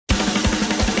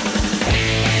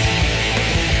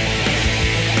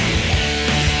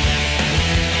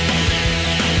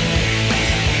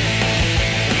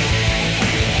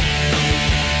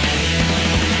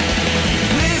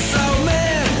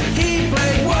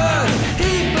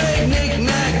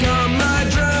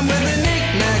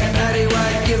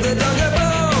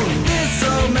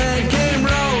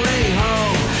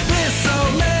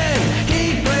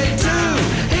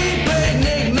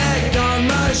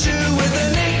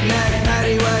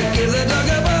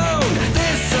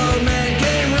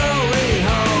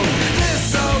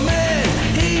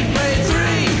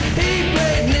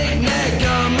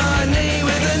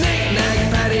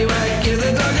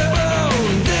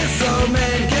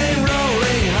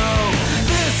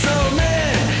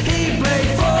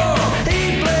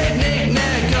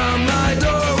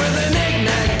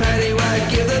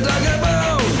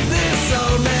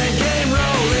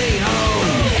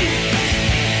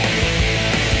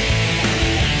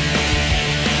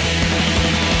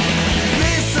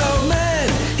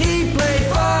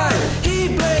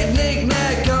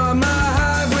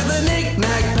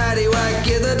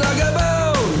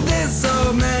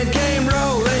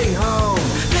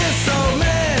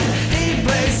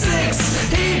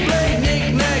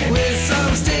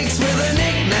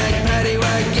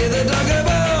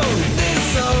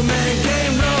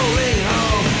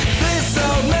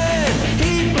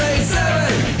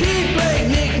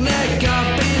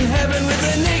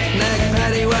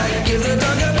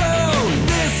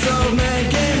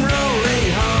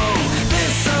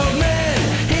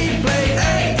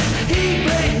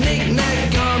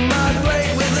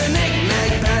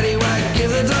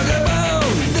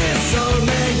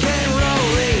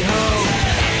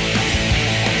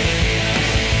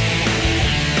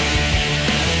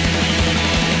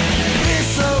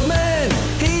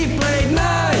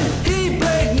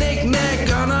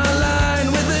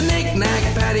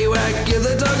knick-knack, paddywhack, give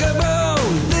the dog a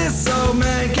bone. This old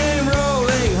man came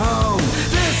rolling home.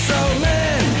 This old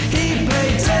man, he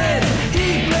played dead.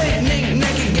 He played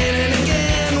knick-knack again and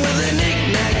again. With a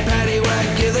knick-knack,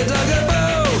 paddywhack, give the dog a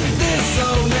bone. This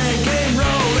old man came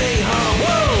rolling home.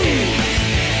 Whoa!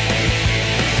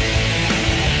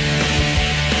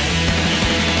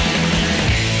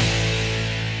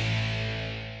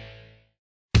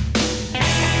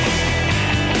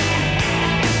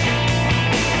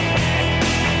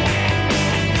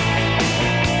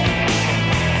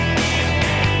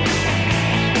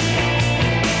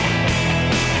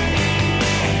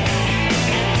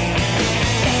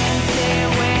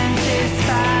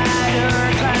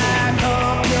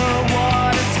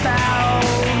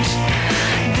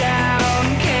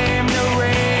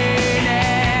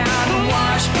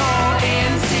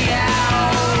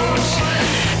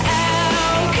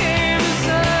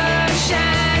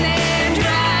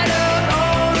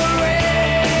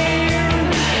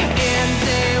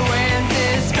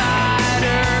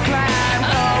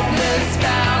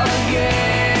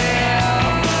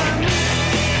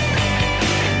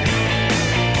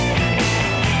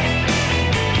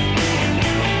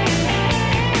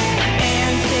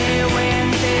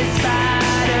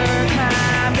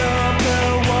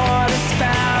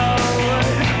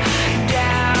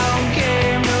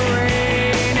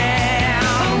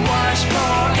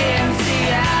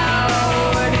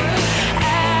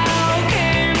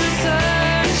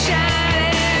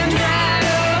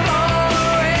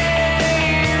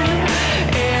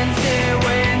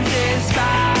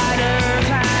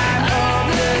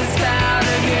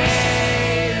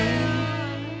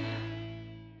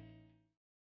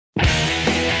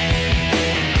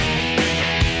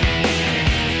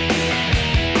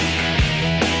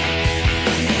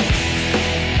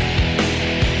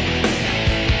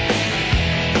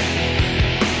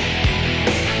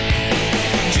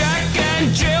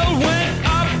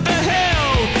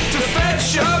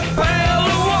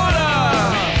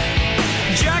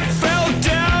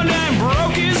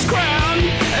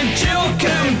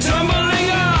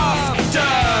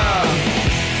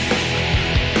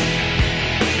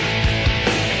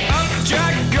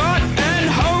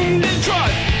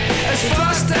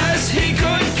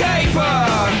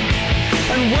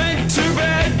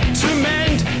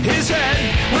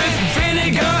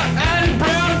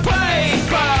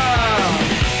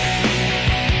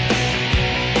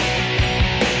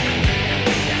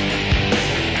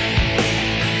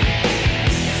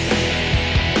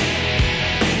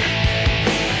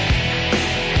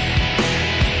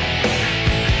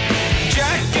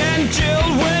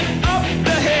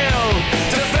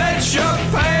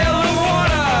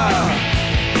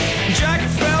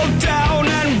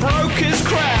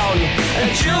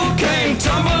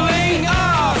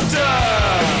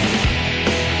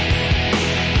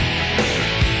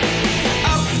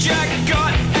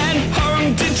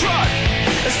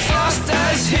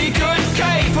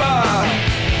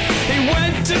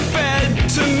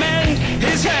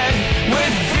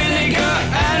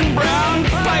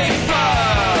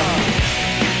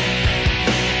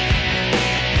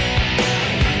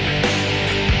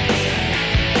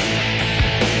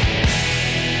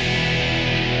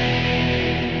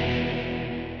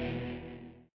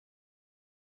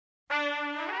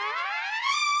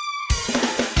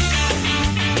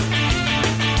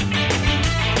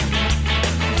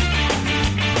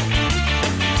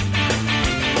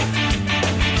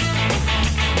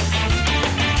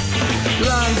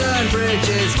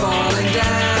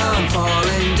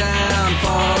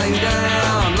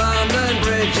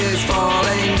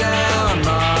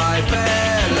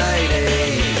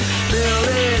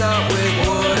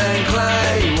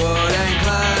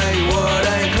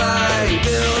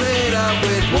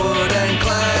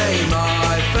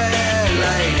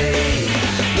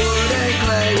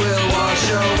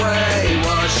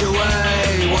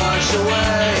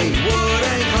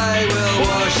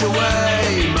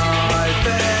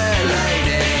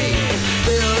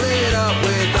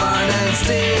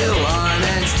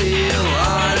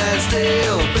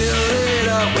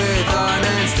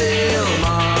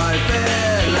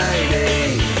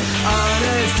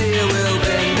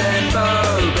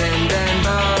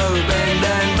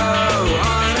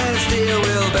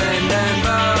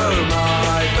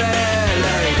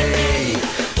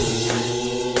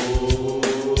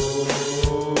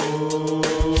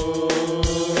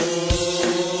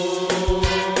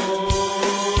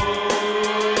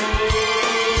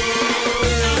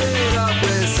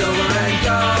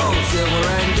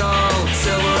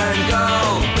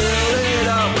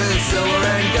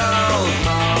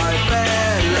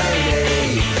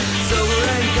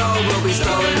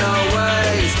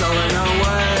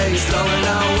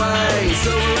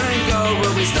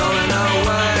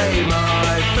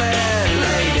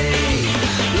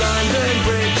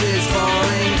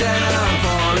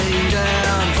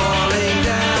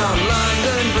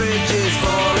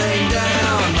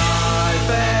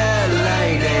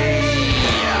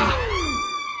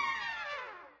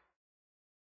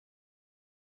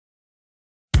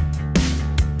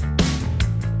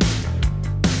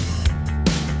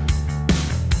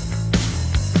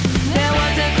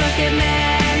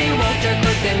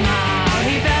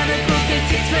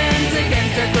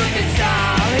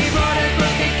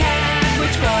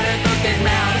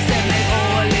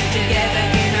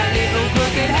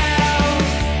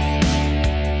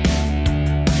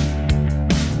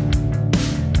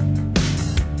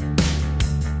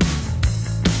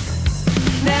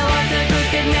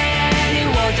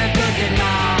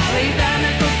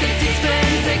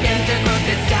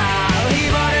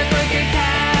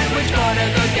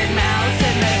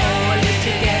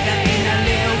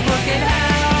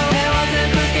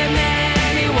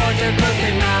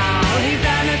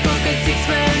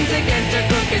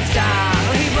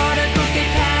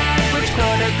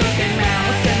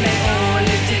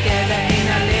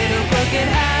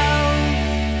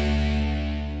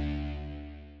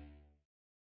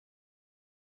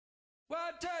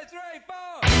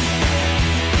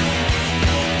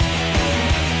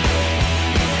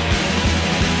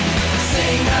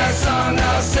 song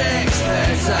of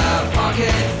sixpence, a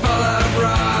pocket full of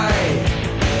rye,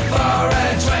 4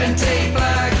 and 20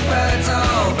 blackbirds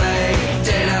all baked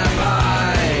in a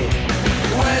pie.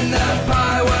 When the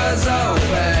pie was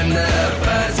open, the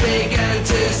birds began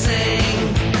to sing.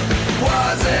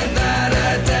 Wasn't that a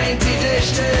dainty dish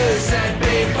to set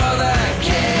before the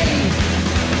king?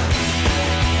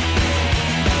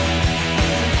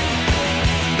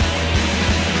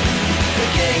 The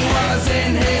king was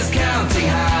in his counting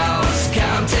house,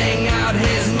 counting out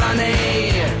his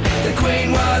money. The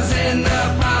queen was in the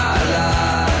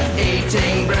parlor,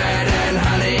 eating bread and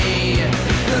honey.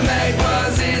 The maid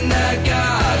was in the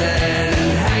garden,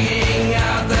 hanging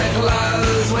out the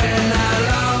clothes, when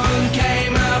along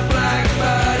came a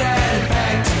blackbird and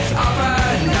pecked off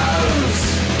her nose.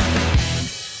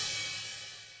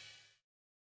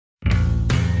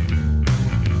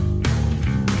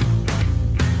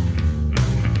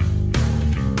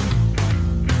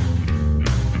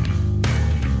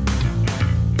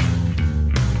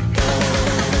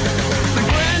 The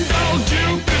grand old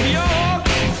Duke of York,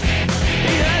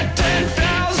 he had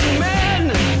 10,000 men.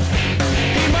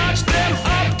 He marched them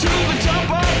up to the top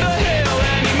of the hill,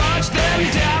 and he marched them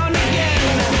down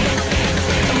again.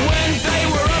 And when they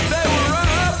were up, they were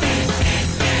up,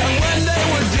 and when they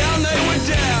were down, they were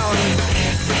down.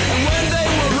 And when they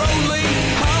were only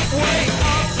halfway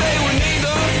up, they were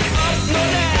neither up nor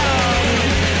down.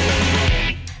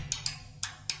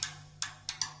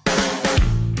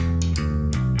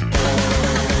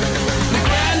 The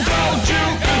grand old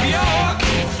Duke of York,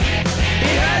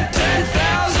 he had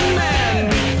 10,000 men.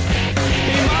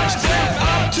 He marched them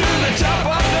up to the top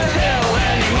of the hill,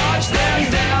 and he marched them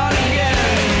down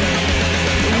again.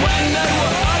 And when they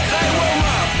were up, they were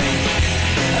up,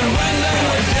 and when they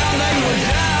were down, they were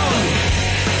down.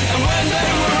 And when they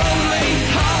were only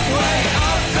halfway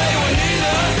up, they were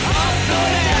neither up nor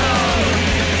down.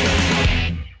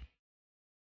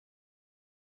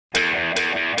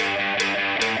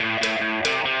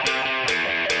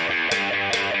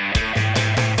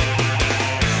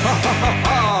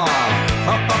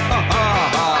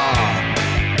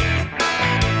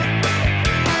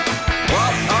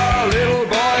 What are little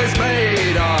boys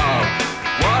made of?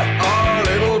 What are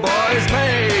little boys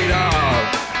made of?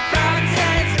 Frogs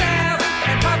and snails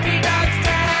and puppy dogs'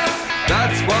 tails.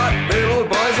 That's what little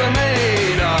boys are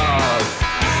made of.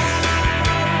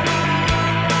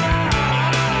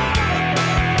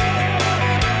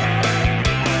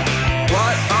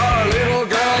 What are little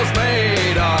girls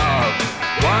made of?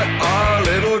 What are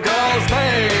little girls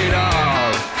made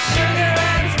of? Sugar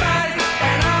and spice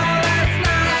and all that's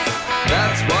nice.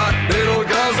 That's what little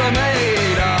girls are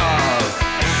made of.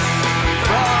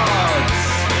 Frogs,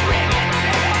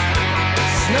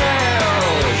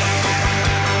 snails,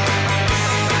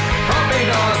 puppy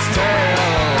dogs'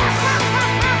 tails.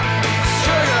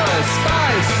 Sugar,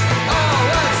 spice, oh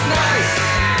that's nice.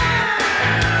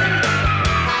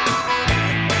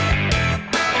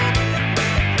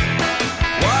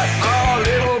 What are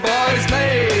little boys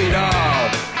made of?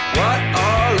 What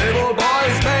are little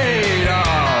boys made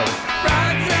of?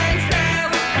 Frogs and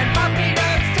snails and puppy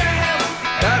dogs' tails.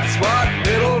 That's what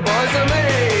little boys are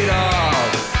made of.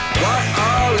 What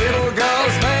are little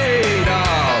girls made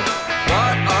of?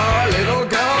 What are little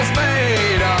girls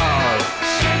made of?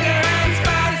 Sugar and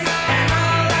spice and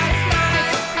all that's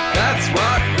nice. That's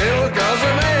what little girls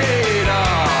are made of.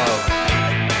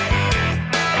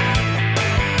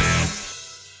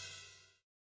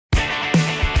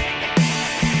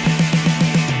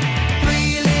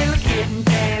 3 little kittens,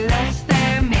 they lost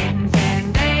their mittens,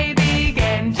 and they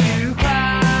began to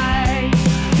cry.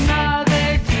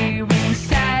 Mother dear, we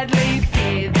sadly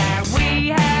fear that we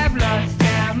have lost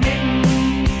our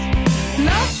mittens.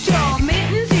 Lost your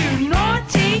mittens, you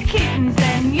naughty kittens,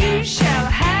 then you shall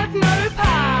have no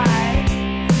pie.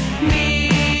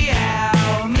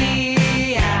 Meow,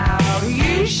 meow,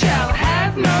 you shall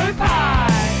have no pie.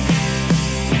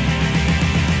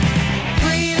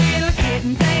 3 little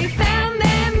kittens, they found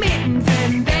their mittens,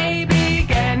 and they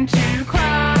began to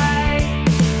cry.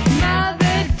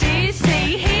 Mother dear,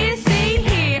 see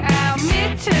here, our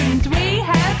mittens we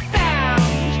have found.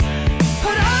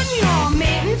 Put on your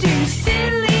mittens, you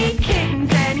silly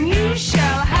kittens, and you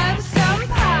shall have some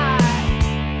pie.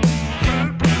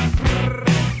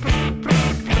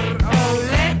 Oh,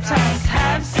 let us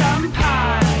have some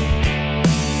pie.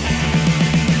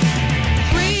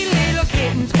 3 little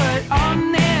kittens put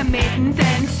on their mittens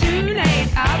and soon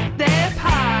ate up their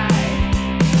pie.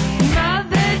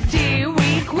 Mother dear,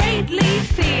 we greatly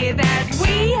fear that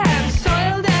we have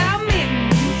soiled our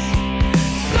mittens.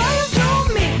 Soiled your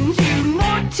mittens, you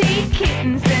naughty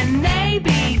kittens, then they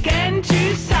began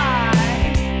to sigh.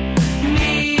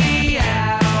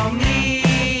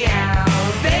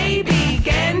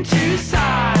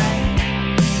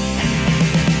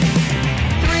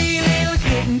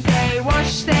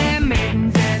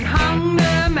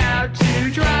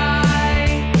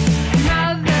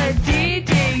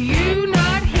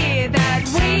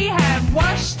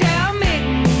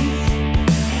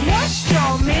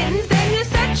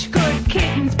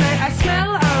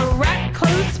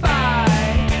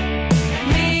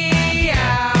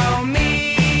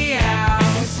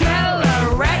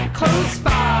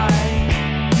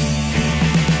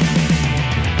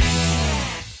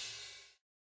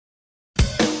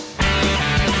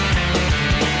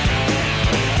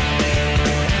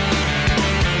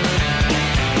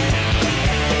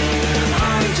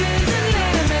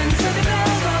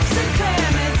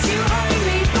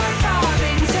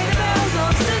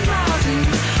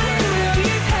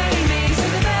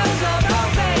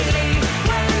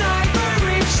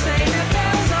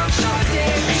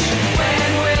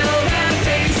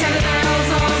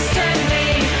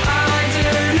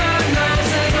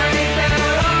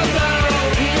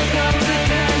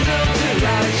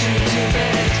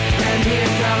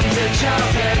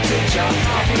 chocolate to chop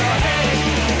off your head.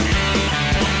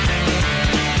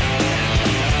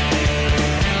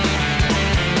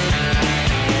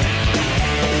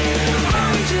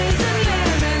 Oranges and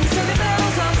lemons, so the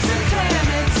bells of St.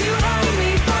 Clements. You owe me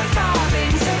 5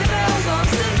 farthings, so the bells of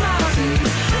St. Martin's.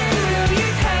 When will you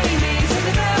pay me, so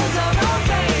the bells of Old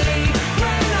Bailey.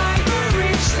 When I grow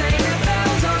rich, say the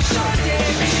bells of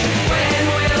Shoreditch. When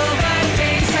will they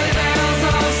be, say the bells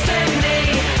of Stepney.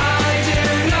 I do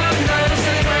not know,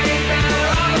 say the great bell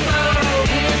of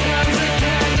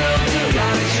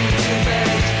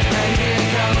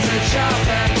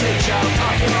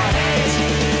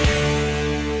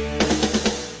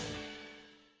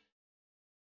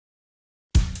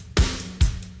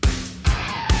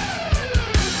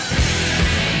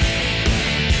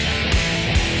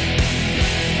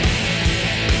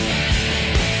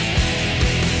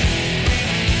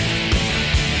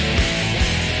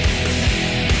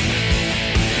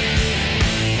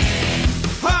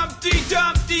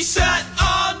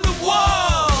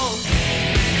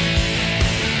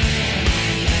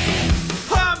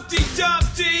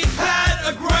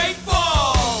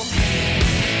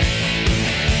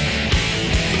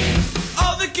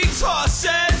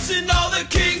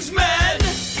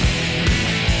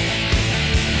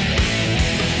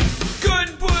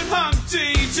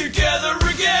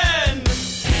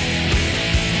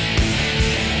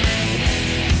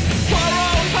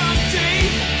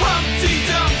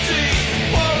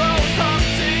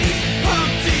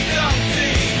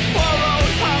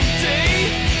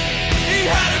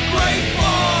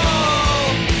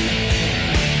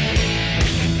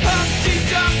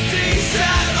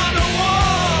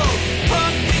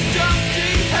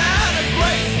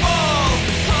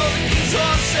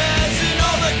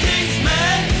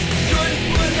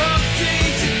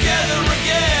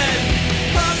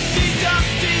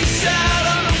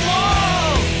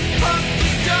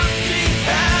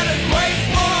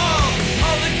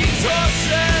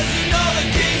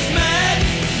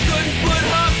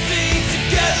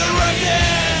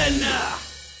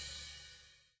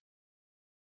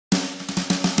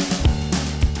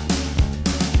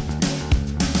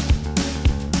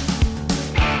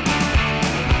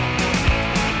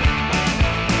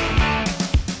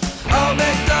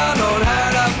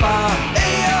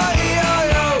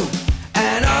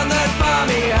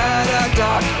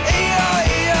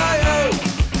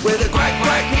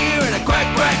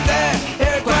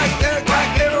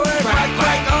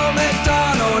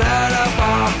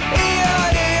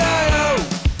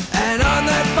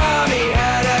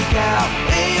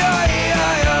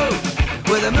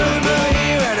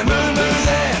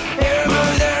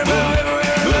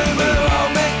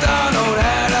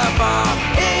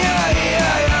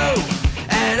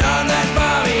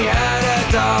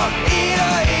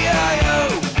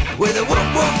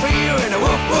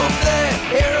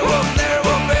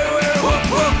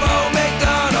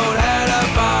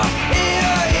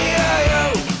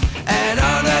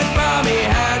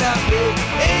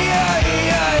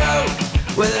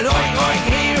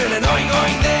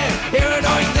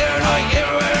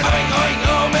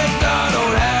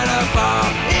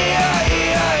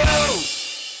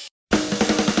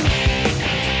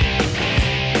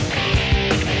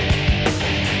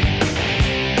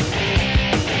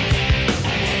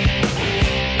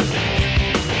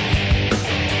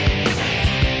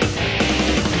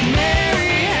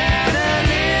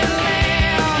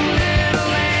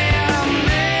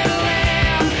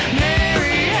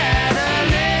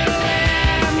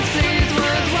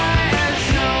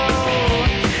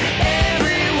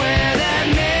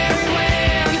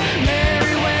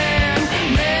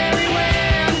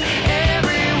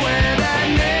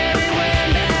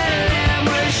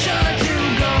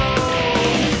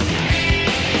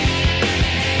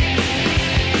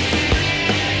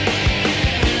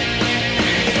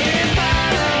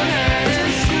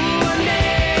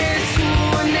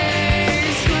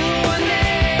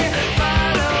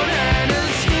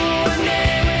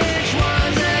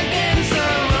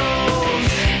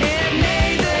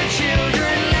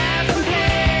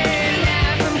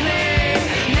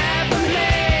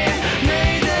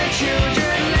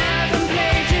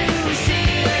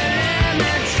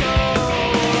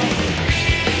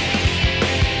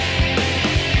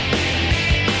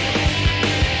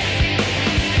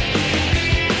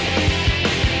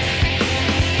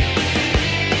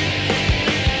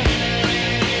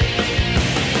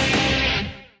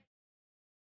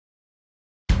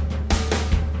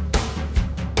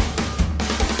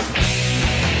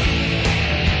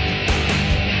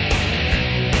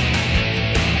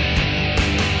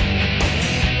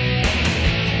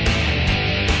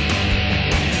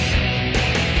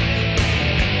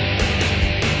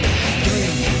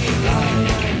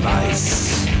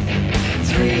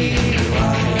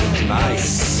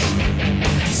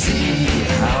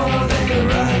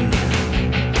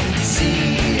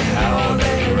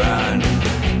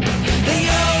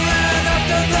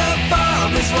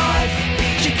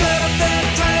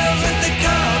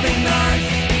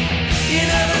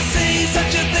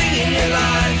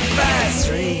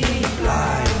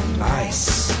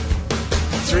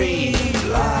Three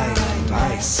blind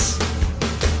mice.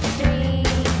 Three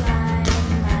blind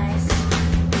mice.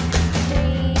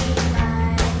 Three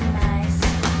blind mice.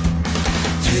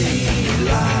 Three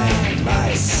blind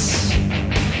mice.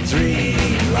 Three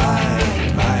blind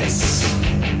mice.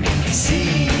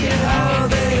 See how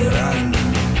they run.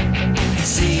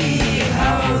 See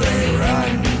how they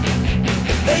run.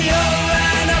 They all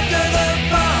ran up to the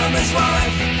farmer's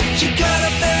wife. She cut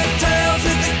up their tails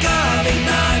with a carving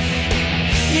knife.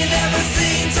 You never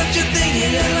seen such a thing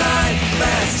in your life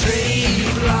as three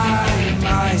blind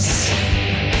mice.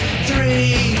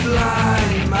 Three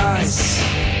blind mice.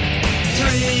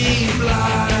 Three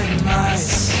blind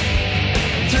mice.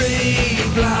 Three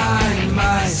blind